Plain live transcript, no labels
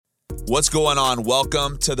What's going on?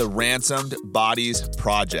 Welcome to the Ransomed Bodies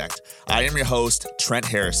Project. I am your host, Trent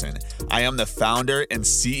Harrison. I am the founder and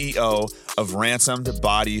CEO of Ransomed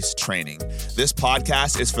Bodies Training. This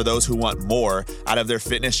podcast is for those who want more out of their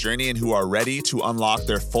fitness journey and who are ready to unlock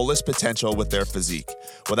their fullest potential with their physique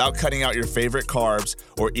without cutting out your favorite carbs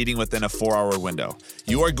or eating within a 4-hour window.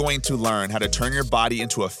 You are going to learn how to turn your body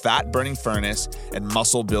into a fat-burning furnace and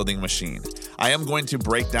muscle-building machine. I am going to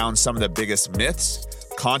break down some of the biggest myths,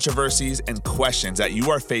 controversies, and questions that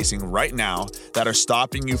you are facing right now that are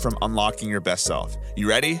stopping you from unlocking your best self. You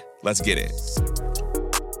ready? Let's get it.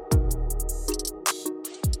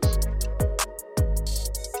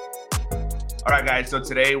 All right, guys. So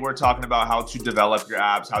today we're talking about how to develop your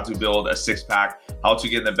abs, how to build a six-pack, how to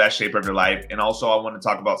get in the best shape of your life. And also I want to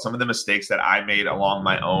talk about some of the mistakes that I made along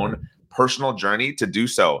my own personal journey to do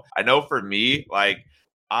so. I know for me,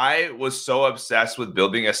 I was so obsessed with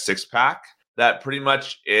building a six-pack that pretty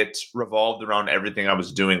much it revolved around everything I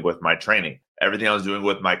was doing with my training, everything I was doing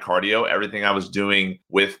with my cardio, everything I was doing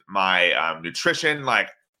with my nutrition.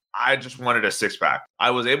 I just wanted a six pack.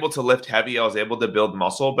 I was able to lift heavy. I was able to build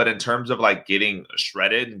muscle. But in terms of getting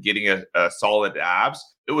shredded and getting a solid abs,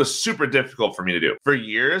 it was super difficult for me to do. For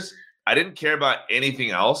years, I didn't care about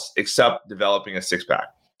anything else except developing a six pack.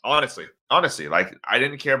 Honestly, I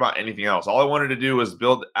didn't care about anything else. All I wanted to do was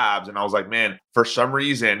build abs. And I was like, man, for some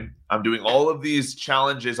reason, I'm doing all of these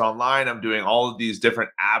challenges online. I'm doing all of these different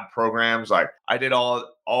ab programs. I did all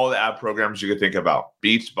the ab programs you could think about.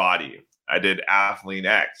 Beachbody. I did Athlean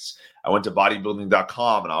X. I went to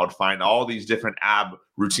bodybuilding.com and I would find all these different ab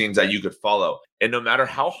routines that you could follow. And no matter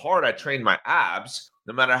how hard I trained my abs,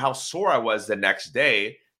 no matter how sore I was the next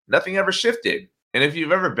day, nothing ever shifted. And if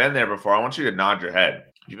you've ever been there before, I want you to nod your head.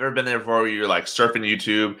 If you've ever been there before where you're surfing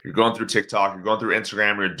YouTube, you're going through TikTok, you're going through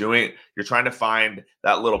Instagram, you're trying to find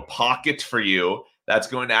that little pocket for you that's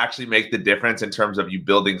going to actually make the difference in terms of you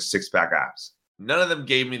building six-pack abs. None of them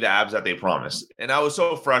gave me the abs that they promised. And I was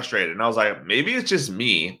so frustrated. And I was like, maybe it's just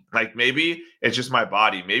me. Maybe it's just my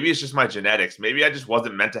body. Maybe it's just my genetics. Maybe I just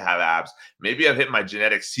wasn't meant to have abs. Maybe I've hit my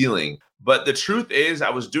genetic ceiling. But the truth is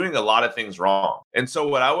I was doing a lot of things wrong. And so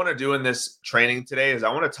what I want to do in this training today is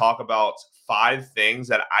I want to talk about 5 things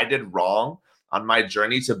that I did wrong on my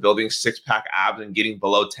journey to building six-pack abs and getting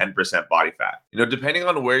below 10% body fat. Depending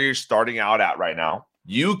on where you're starting out at right now,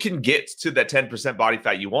 you can get to the 10% body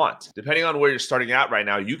fat you want. Depending on where you're starting out right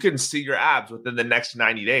now, you can see your abs within the next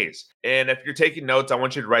 90 days. And if you're taking notes, I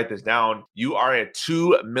want you to write this down. You are a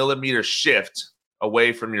 2 millimeter shift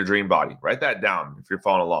away from your dream body. Write that down if you're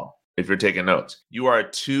following along. If you're taking notes, you are a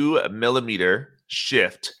 2 millimeter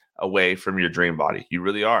shift away from your dream body. You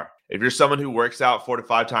really are. If you're someone who works out 4 to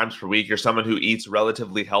 5 times per week, you're someone who eats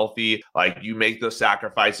relatively healthy, you make those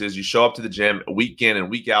sacrifices, you show up to the gym week in and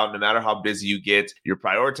week out, no matter how busy you get, you're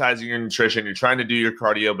prioritizing your nutrition, you're trying to do your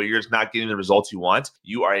cardio, but you're just not getting the results you want,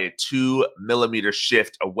 you are a 2 millimeter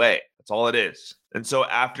shift away. That's all it is. And so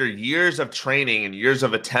after years of training and years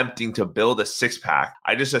of attempting to build a six-pack,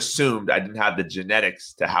 I just assumed I didn't have the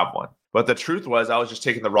genetics to have one. But the truth was I was just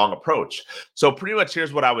taking the wrong approach. So pretty much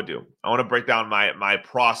here's what I would do. I want to break down my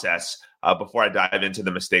process before I dive into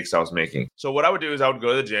the mistakes I was making. So what I would do is I would go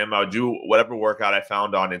to the gym. I would do whatever workout I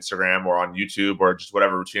found on Instagram or on YouTube or just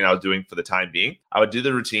whatever routine I was doing for the time being. I would do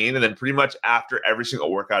the routine. And then pretty much after every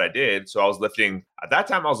single workout I did, so I was lifting, at that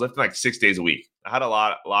time I was lifting 6 days a week. I had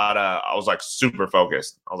I was super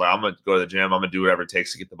focused. I was like, I'm going to go to the gym. I'm going to do whatever it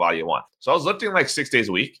takes to get the body I want. So I was lifting 6 days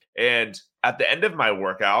a week. And at the end of my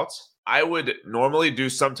workouts, I would normally do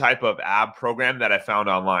some type of ab program that I found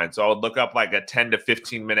online. So I would look up a 10 to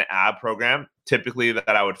 15 minute ab program, typically that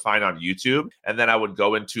I would find on YouTube. And then I would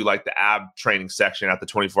go into the ab training section at the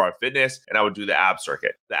 24-hour fitness and I would do the ab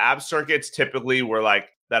circuit. The ab circuits typically were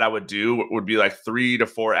that I would do would be 3 to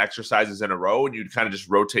 4 exercises in a row. And you'd kind of just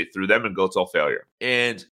rotate through them and go till failure.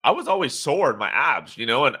 And I was always sore in my abs,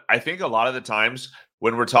 and I think a lot of the times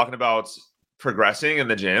when we're talking about progressing in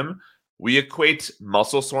the gym, we equate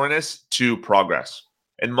muscle soreness to progress.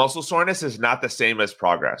 And muscle soreness is not the same as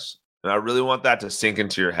progress. And I really want that to sink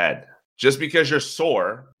into your head. Just because you're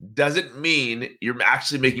sore doesn't mean you're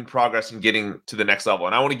actually making progress and getting to the next level.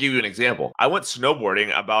 And I want to give you an example. I went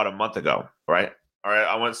snowboarding about a month ago, right? All right,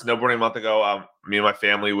 I went snowboarding a month ago. Me and my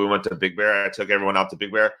family, we went to Big Bear. I took everyone out to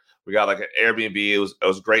Big Bear. We got an Airbnb. It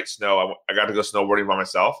was great snow. I got to go snowboarding by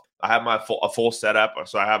myself. I have a full setup.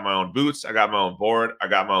 So I have my own boots. I got my own board. I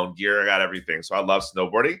got my own gear. I got everything. So I love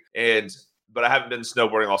snowboarding. But I haven't been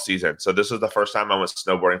snowboarding all season. So this was the first time I went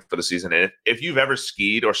snowboarding for the season. And if you've ever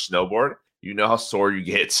skied or snowboard, you know how sore you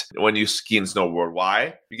get when you ski and snowboard.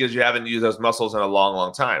 Why? Because you haven't used those muscles in a long,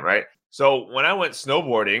 long time, right? So when I went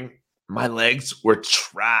snowboarding, my legs were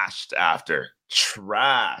trashed after.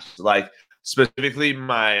 Trashed. Like specifically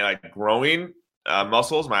my like growing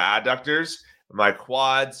muscles, my adductors, my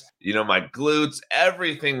quads, my glutes,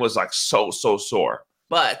 everything was like so sore.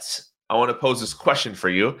 But I want to pose this question for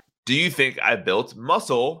you. Do you think I built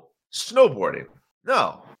muscle snowboarding? No,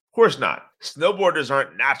 of course not. Snowboarders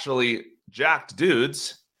aren't naturally jacked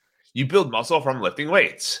dudes. You build muscle from lifting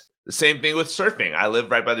weights. The same thing with surfing. I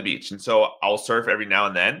live right by the beach, and so I'll surf every now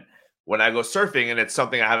and then. When I go surfing and it's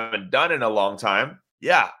something I haven't done in a long time,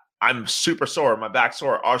 yeah, I'm super sore. My back's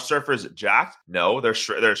sore. Are surfers jacked? No, they're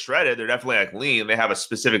shredded. They're definitely like lean. They have a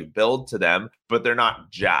specific build to them, but they're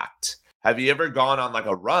not jacked. Have you ever gone on like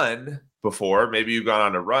a run before? Maybe you've gone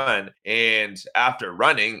on a run, and after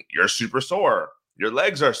running, you're super sore. Your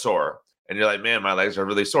legs are sore. And you're like, man, my legs are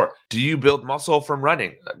really sore. Do you build muscle from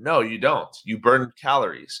running? No, you don't. You burn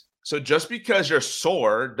calories. So just because you're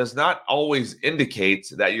sore does not always indicate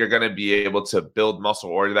that you're going to be able to build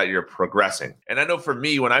muscle or that you're progressing. And I know for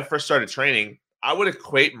me, when I first started training, I would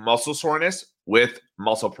equate muscle soreness with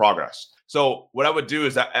muscle progress. So what I would do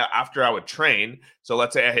is that after I would train, so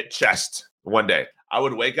let's say I hit chest one day, I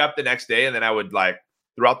would wake up the next day and then I would like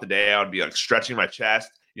throughout the day, I would be like stretching my chest.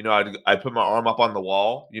 I'd put my arm up on the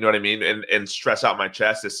wall, you know what I mean? And stress out my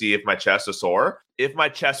chest to see if my chest was sore. If my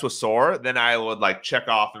chest was sore, then I would like check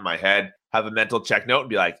off in my head, have a mental check note and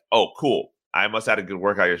be like, oh, cool. I must have had a good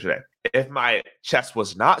workout yesterday. If my chest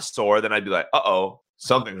was not sore, then I'd be like, uh-oh,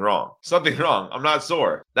 something's wrong. Something's wrong. I'm not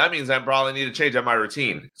sore. That means I probably need to change up my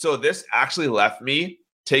routine. So this actually left me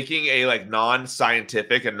taking a like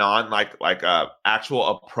non-scientific and actual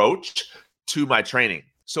approach to my training.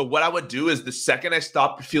 So what I would do is the second I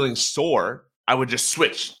stopped feeling sore, I would just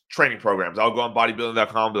switch training programs. I would go on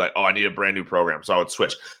bodybuilding.com and be like, oh, I need a brand new program. So I would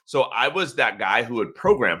switch. So I was that guy who would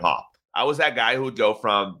program hop. I was that guy who would go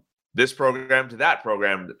from this program to that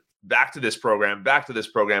program, back to this program, back to this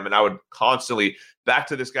program. And I would constantly back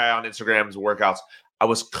to this guy on Instagram's workouts. I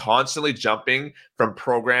was constantly jumping from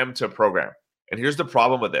program to program. And here's the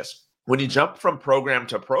problem with this. When you jump from program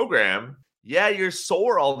to program, yeah, you're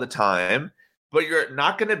sore all the time, but you're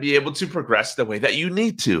not going to be able to progress the way that you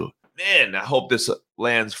need to. Man, I hope this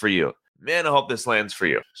lands for you. Man, I hope this lands for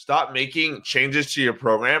you. Stop making changes to your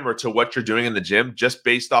program or to what you're doing in the gym just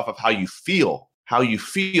based off of how you feel,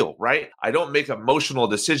 right? I don't make emotional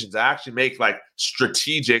decisions. I actually make like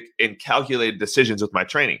strategic and calculated decisions with my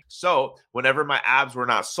training. So whenever my abs were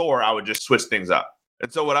not sore, I would just switch things up.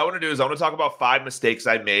 And so what I want to do is I want to talk about 5 mistakes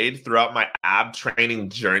I made throughout my ab training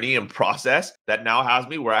journey and process that now has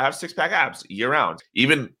me where I have 6-pack abs year round.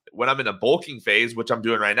 Even when I'm in a bulking phase, which I'm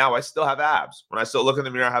doing right now, I still have abs. When I still look in the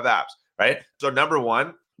mirror, I have abs, right? So number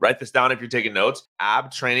 1, write this down if you're taking notes. Ab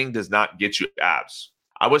training does not get you abs.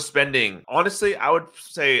 I was spending, honestly, I would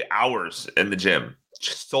say hours in the gym,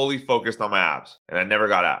 just solely focused on my abs, and I never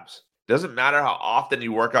got abs. Doesn't matter how often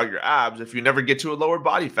you work out your abs if you never get to a lower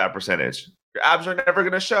body fat percentage. Your abs are never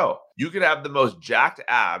going to show. You could have the most jacked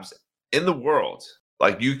abs in the world.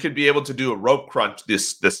 Like you could be able to do a rope crunch, the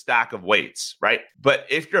stack of weights, right? But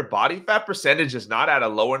if your body fat percentage is not at a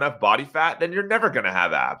low enough body fat, then you're never going to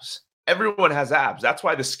have abs. Everyone has abs. That's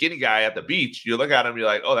why the skinny guy at the beach, you look at him, you're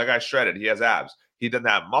like, oh, that guy's shredded. He has abs. He doesn't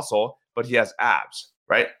have muscle, but he has abs,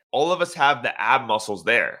 right? All of us have the ab muscles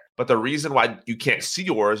there. But the reason why you can't see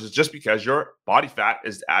yours is just because your body fat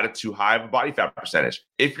is at a too high of a body fat percentage.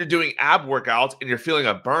 If you're doing ab workouts and you're feeling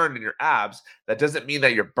a burn in your abs, that doesn't mean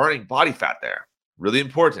that you're burning body fat there. Really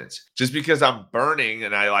important. Just because I'm burning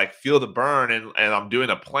and I like feel the burn and I'm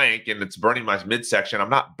doing a plank and it's burning my midsection, I'm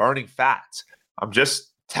not burning fat. I'm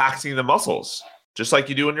just taxing the muscles, just like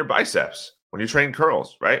you do in your biceps when you train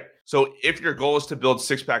curls, right? So if your goal is to build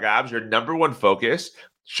 6-pack abs, your number 1 focus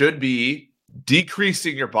should be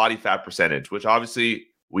decreasing your body fat percentage, which obviously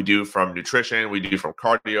we do from nutrition, we do from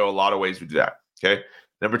cardio, a lot of ways we do that, okay?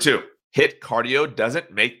 Number 2, HIIT cardio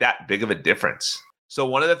doesn't make that big of a difference. So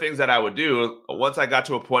one of the things that I would do once I got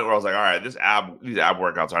to a point where I was like, all right, these ab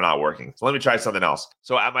workouts are not working. So let me try something else.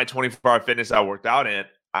 So at my 24-hour fitness I worked out in,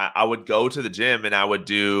 I would go to the gym and I would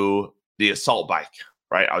do the assault bike,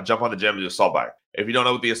 right? I would jump on the gym and do assault bike. If you don't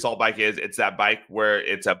know what the assault bike is, it's that bike where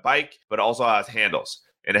it's a bike, but also has handles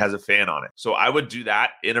and it has a fan on it. So I would do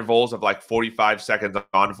that intervals of like 45 seconds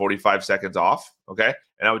on, 45 seconds off. Okay.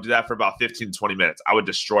 And I would do that for about 15 to 20 minutes. I would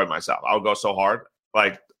destroy myself. I would go so hard.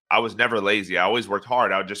 Like I was never lazy. I always worked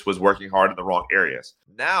hard. I just was working hard in the wrong areas.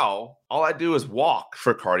 Now, all I do is walk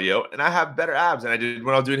for cardio and I have better abs than I did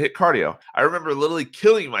when I was doing HIIT cardio. I remember literally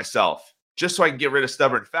killing myself just so I can get rid of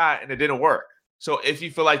stubborn fat, and it didn't work. So if you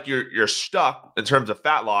feel like you're stuck in terms of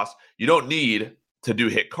fat loss, you don't need to do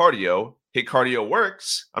HIIT cardio. HIIT cardio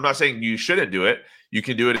works. I'm not saying you shouldn't do it. You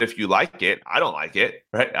can do it if you like it. I don't like it,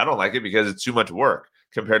 right? I don't like it because it's too much work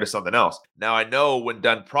compared to something else. Now I know when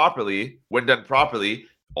done properly,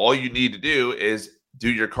 all you need to do is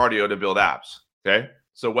do your cardio to build abs. Okay.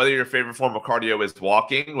 So whether your favorite form of cardio is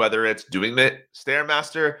walking, whether it's doing the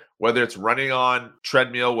Stairmaster, whether it's running on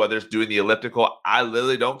treadmill, whether it's doing the elliptical, I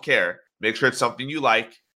literally don't care. Make sure it's something you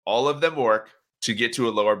like. All of them work to get to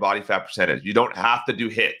a lower body fat percentage. You don't have to do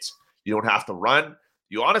HIIT. You don't have to run.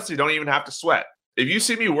 You honestly don't even have to sweat. If you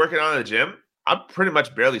see me working out in the gym, I'm pretty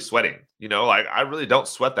much barely sweating. Like I really don't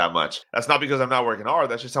sweat that much. That's not because I'm not working hard.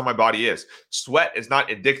 That's just how my body is. Sweat is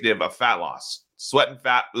not indicative of fat loss. Sweat and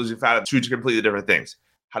fat, losing fat are two completely different things.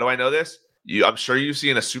 How do I know this? I'm sure you've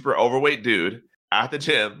seen a super overweight dude at the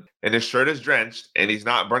gym and his shirt is drenched and he's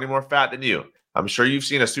not burning more fat than you. I'm sure you've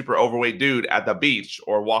seen a super overweight dude at the beach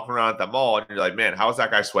or walking around at the mall and you're like, man, how is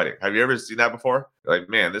that guy sweating? Have you ever seen that before? You're like,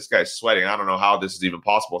 man, this guy's sweating. I don't know how this is even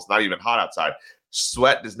possible. It's not even hot outside.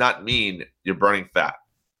 Sweat does not mean you're burning fat.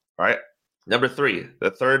 All right. Number 3,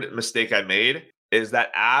 the third mistake I made is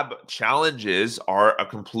that ab challenges are a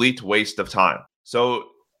complete waste of time. So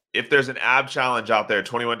if there's an ab challenge out there,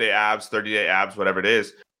 21-day abs, 30-day abs, whatever it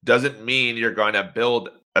is, doesn't mean you're going to build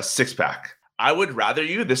a six-pack. I would rather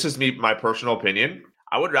this is my personal opinion,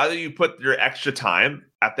 I would rather you put your extra time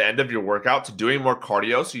at the end of your workout to doing more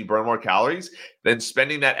cardio so you burn more calories than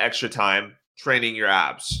spending that extra time training your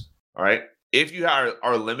abs. All right. If you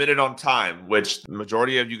are limited on time, which the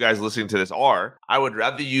majority of you guys listening to this are, I would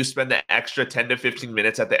rather you spend the extra 10 to 15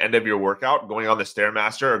 minutes at the end of your workout going on the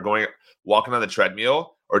Stairmaster or walking on the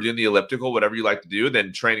treadmill or doing the elliptical, whatever you like to do,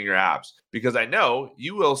 than training your abs. Because I know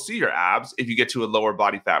you will see your abs if you get to a lower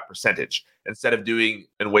body fat percentage instead of doing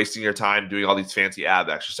and wasting your time doing all these fancy ab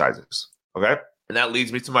exercises. Okay. And that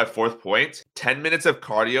leads me to my 4th point. 10 minutes of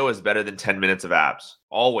cardio is better than 10 minutes of abs.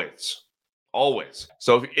 Always.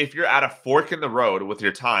 So if you're at a fork in the road with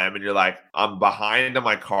your time and you're like, I'm behind on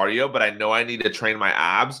my cardio, but I know I need to train my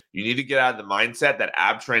abs, you need to get out of the mindset that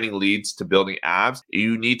ab training leads to building abs.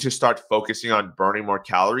 You need to start focusing on burning more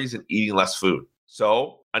calories and eating less food.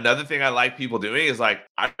 So another thing I like people doing is I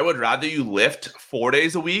would rather you lift 4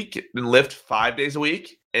 days a week than lift 5 days a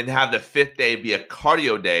week and have the 5th day be a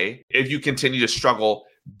cardio day if you continue to struggle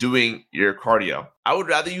doing your cardio. I would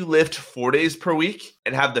rather you lift 4 days per week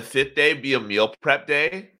and have the 5th day be a meal prep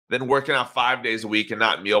day than working out 5 days a week and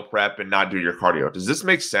not meal prep and not do your cardio. Does this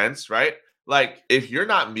make sense, right? If you're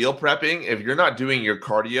not meal prepping, if you're not doing your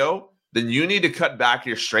cardio, then you need to cut back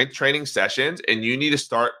your strength training sessions and you need to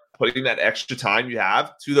start putting that extra time you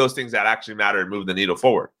have to those things that actually matter and move the needle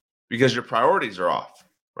forward because your priorities are off,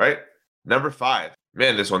 right? Number 5,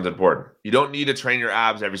 man, this one's important. You don't need to train your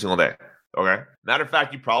abs every single day. Okay. Matter of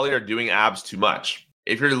fact, you probably are doing abs too much.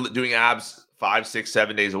 If you're doing abs 5, 6,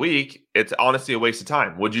 7 days a week, it's honestly a waste of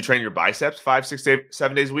time. Would you train your biceps 5, 6,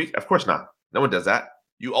 7 days a week? Of course not. No one does that.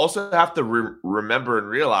 You also have to remember and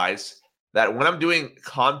realize that when I'm doing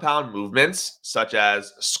compound movements, such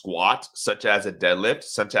as squat, such as a deadlift,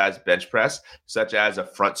 such as bench press, such as a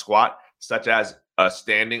front squat, such as a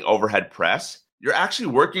standing overhead press, you're actually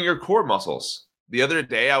working your core muscles. The other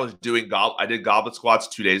day I did goblet squats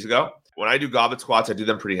 2 days ago. When I do goblet squats, I do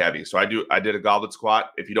them pretty heavy. So I did a goblet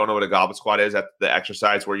squat. If you don't know what a goblet squat is, that's the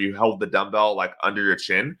exercise where you hold the dumbbell under your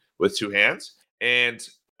chin with 2 hands. And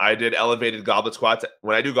I did elevated goblet squats.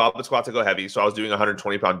 When I do goblet squats, I go heavy. So I was doing a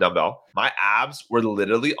 120-pound dumbbell. My abs were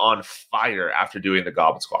literally on fire after doing the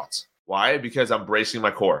goblet squats. Why? Because I'm bracing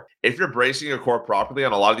my core. If you're bracing your core properly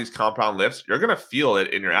on a lot of these compound lifts, you're going to feel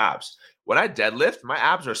it in your abs. When I deadlift, my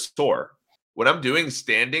abs are sore. When I'm doing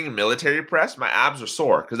standing military press, my abs are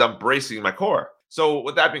sore because I'm bracing my core. So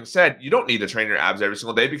with that being said, you don't need to train your abs every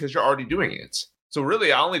single day because you're already doing it. So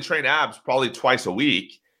really, I only train abs probably twice a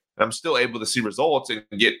week, and I'm still able to see results and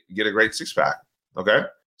get a great six-pack, okay?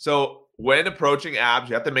 So when approaching abs,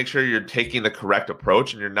 you have to make sure you're taking the correct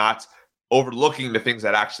approach and you're not overlooking the things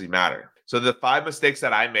that actually matter. So the 5 mistakes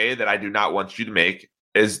that I made that I do not want you to make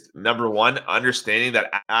is number 1, understanding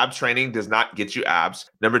that ab training does not get you abs.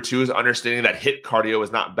 Number 2 is understanding that HIIT cardio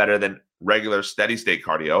is not better than regular steady state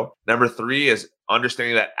cardio. Number 3 is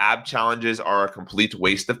understanding that ab challenges are a complete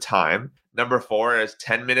waste of time. Number 4 is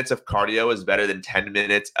 10 minutes of cardio is better than 10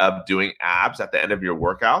 minutes of doing abs at the end of your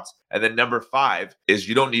workouts. And then number 5 is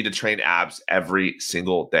you don't need to train abs every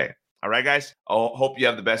single day. All right, guys, I hope you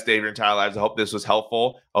have the best day of your entire lives. I hope this was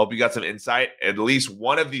helpful. I hope you got some insight. At least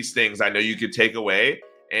one of these things I know you could take away,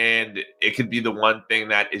 and it could be the one thing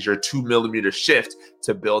that is your 2 millimeter shift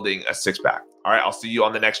to building a six-pack. All right, I'll see you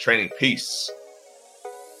on the next training. Peace.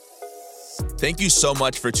 Thank you so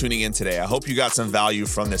much for tuning in today. I hope you got some value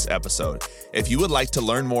from this episode. If you would like to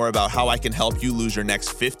learn more about how I can help you lose your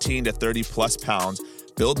next 15 to 30 plus pounds,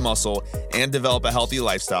 build muscle, and develop a healthy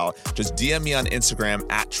lifestyle, just DM me on Instagram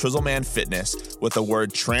at TrizzlemanFitness with the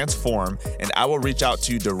word transform, and I will reach out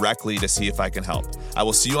to you directly to see if I can help. I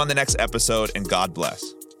will see you on the next episode, and God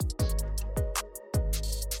bless.